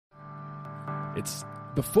It's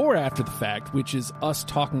before After the Fact, which is us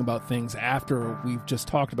talking about things after we've just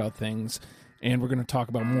talked about things, and we're going to talk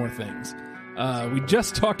about more things. We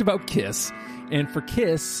just talked about Kiss, and for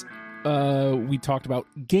Kiss, we talked about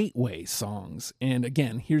gateway songs. And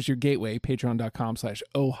again, here's your gateway,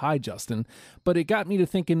 patreon.com/ohhijustin. But it got me to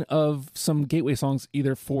thinking of some gateway songs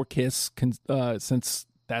either for Kiss, since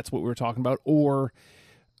that's what we were talking about, or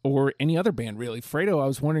any other band, really. Fredo, I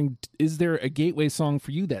was wondering, is there a gateway song for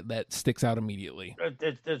you that sticks out immediately?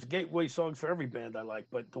 There's gateway songs for every band I like,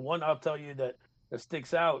 but the one I'll tell you that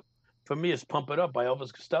sticks out for me is "Pump It Up" by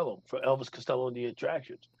Elvis Costello, for Elvis Costello and the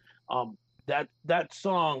Attractions. That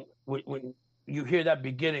song, when you hear that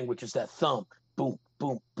beginning, which is that thump, boom,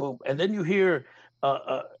 boom, boom, and then you hear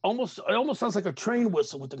it almost sounds like a train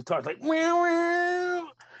whistle with the guitar. It's like wow, wow,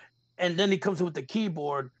 and then he comes in with the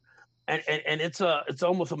keyboard. And it's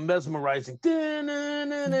almost a mesmerizing. That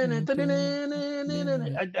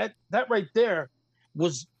right there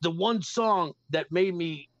was the one song that made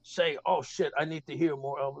me say, "Oh shit, I need to hear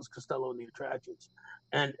more Elvis Costello and the Attractions."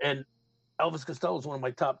 And Elvis Costello is one of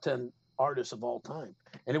my top 10 artists of all time,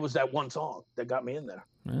 and it was that one song that got me in there.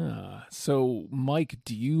 So, Mike,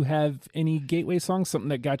 do you have any gateway songs? Something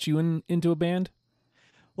that got you into a band?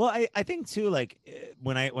 Well, I think too, like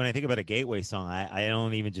when I think about a gateway song, I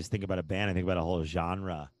don't even just think about a band. I think about a whole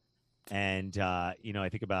genre, and I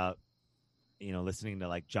think about listening to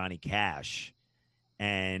like Johnny Cash,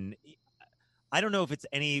 and I don't know if it's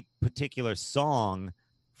any particular song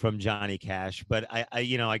from Johnny Cash, but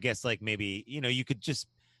I guess like maybe you could just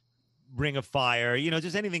Ring of Fire,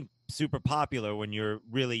 just anything super popular when you're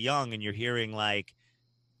really young and you're hearing like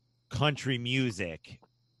country music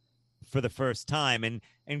for the first time. And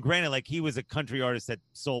granted, like he was a country artist that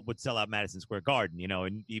would sell out Madison Square Garden,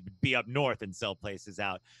 and he'd be up north and sell places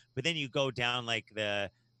out. But then you go down like the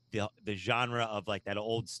genre of like that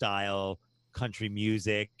old style country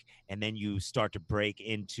music, and then you start to break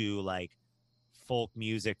into like folk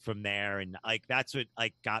music from there. And like that's what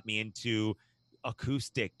like got me into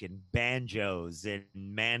acoustic and banjos and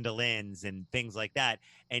mandolins and things like that.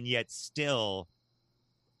 And yet still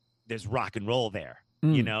there's rock and roll there.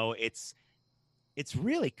 It's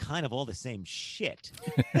really kind of all the same shit.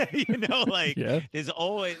 Yeah. There's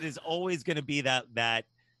always going to be that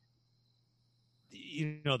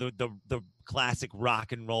the classic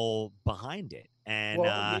rock and roll behind it. And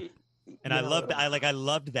I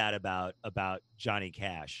loved that about Johnny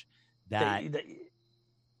Cash, that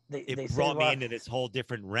it brought me into this whole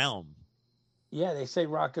different realm. Yeah, they say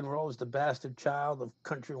rock and roll is the bastard child of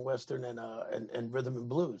country and western and rhythm and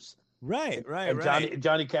blues. Right.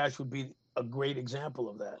 Johnny Cash would be a great example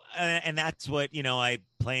of that. And that's what, I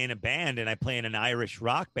play in a band, and I play in an Irish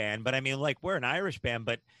rock band. But I mean, like, we're an Irish band,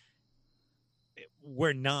 but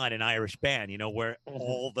we're not an Irish band. We're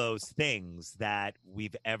all those things that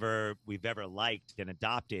we've ever liked and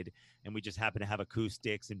adopted. And we just happen to have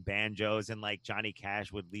acoustics and banjos. And like Johnny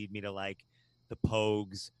Cash would lead me to like the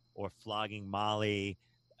Pogues or Flogging Molly,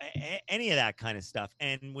 any of that kind of stuff.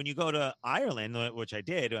 And when you go to Ireland, which I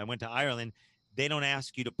did, I went to Ireland, they don't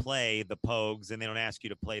ask you to play the Pogues and they don't ask you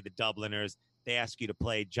to play the Dubliners. They ask you to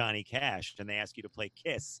play Johnny Cash, and they ask you to play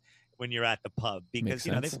Kiss when you're at the pub, because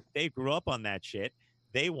they grew up on that shit.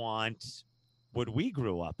 They want what we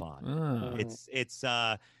grew up on.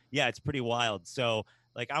 It's pretty wild. So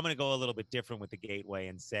like I'm going to go a little bit different with the gateway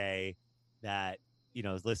and say that,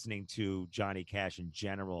 listening to Johnny Cash in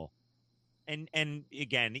general, and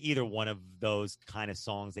again, either one of those kind of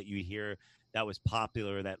songs that you hear that was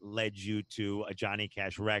popular, that led you to a Johnny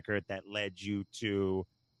Cash record, that led you to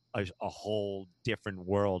a whole different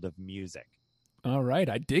world of music. All right.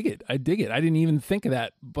 I dig it. I didn't even think of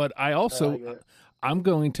that, but I also, I'm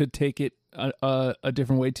going to take it a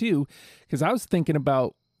different way too, because I was thinking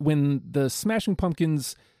about when the Smashing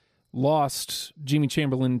Pumpkins lost Jimmy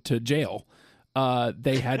Chamberlain to jail.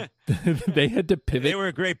 They had to pivot. They were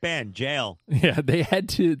a great band, Jail. Yeah, they had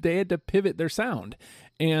to pivot their sound.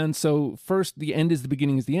 And so first, The End is the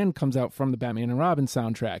Beginning is the End comes out from the Batman and Robin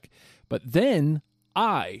soundtrack. But then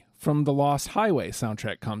from the Lost Highway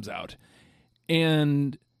soundtrack comes out.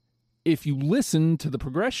 And if you listen to the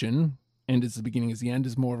progression, End is the Beginning is the End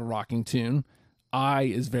is more of a rocking tune. I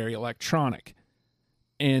is very electronic.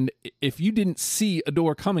 And if you didn't see a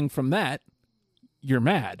door coming from that, you're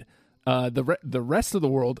mad. The rest of the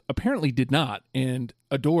world apparently did not, and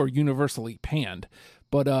Adore universally panned.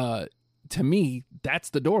 But to me, that's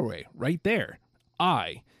the doorway right there.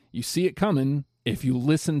 You see it coming. If you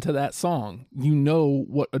listen to that song, you know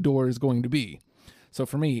what Adore is going to be. So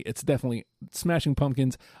for me, it's definitely Smashing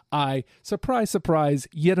Pumpkins. Surprise, surprise,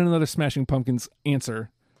 yet another Smashing Pumpkins answer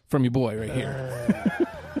from your boy right here.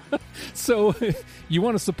 So you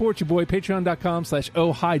want to support your boy,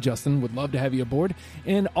 patreon.com/oh hi Justin. Would love to have you aboard.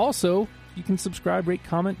 And also, you can subscribe, rate,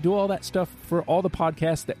 comment, do all that stuff for all the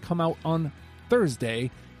podcasts that come out on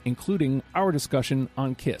Thursday, including our discussion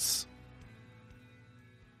on Kiss.